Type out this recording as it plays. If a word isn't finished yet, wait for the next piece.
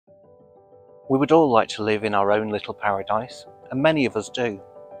We would all like to live in our own little paradise, and many of us do,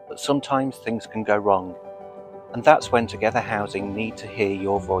 but sometimes things can go wrong, and that's when Together Housing need to hear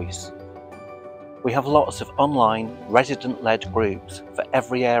your voice. We have lots of online, resident-led groups for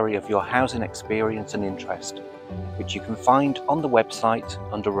every area of your housing experience and interest, which you can find on the website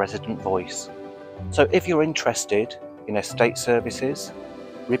under Resident Voice. So if you're interested in estate services,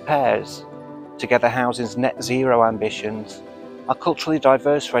 repairs, Together Housing's net zero ambitions, our culturally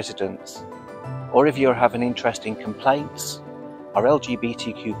diverse residents, or if you have an interest in complaints, our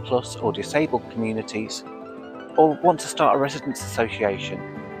LGBTQ+ or disabled communities, or want to start a residents association,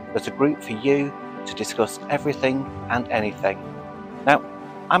 there's a group for you to discuss everything and anything. Now,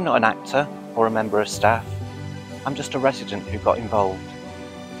 I'm not an actor or a member of staff, I'm just a resident who got involved.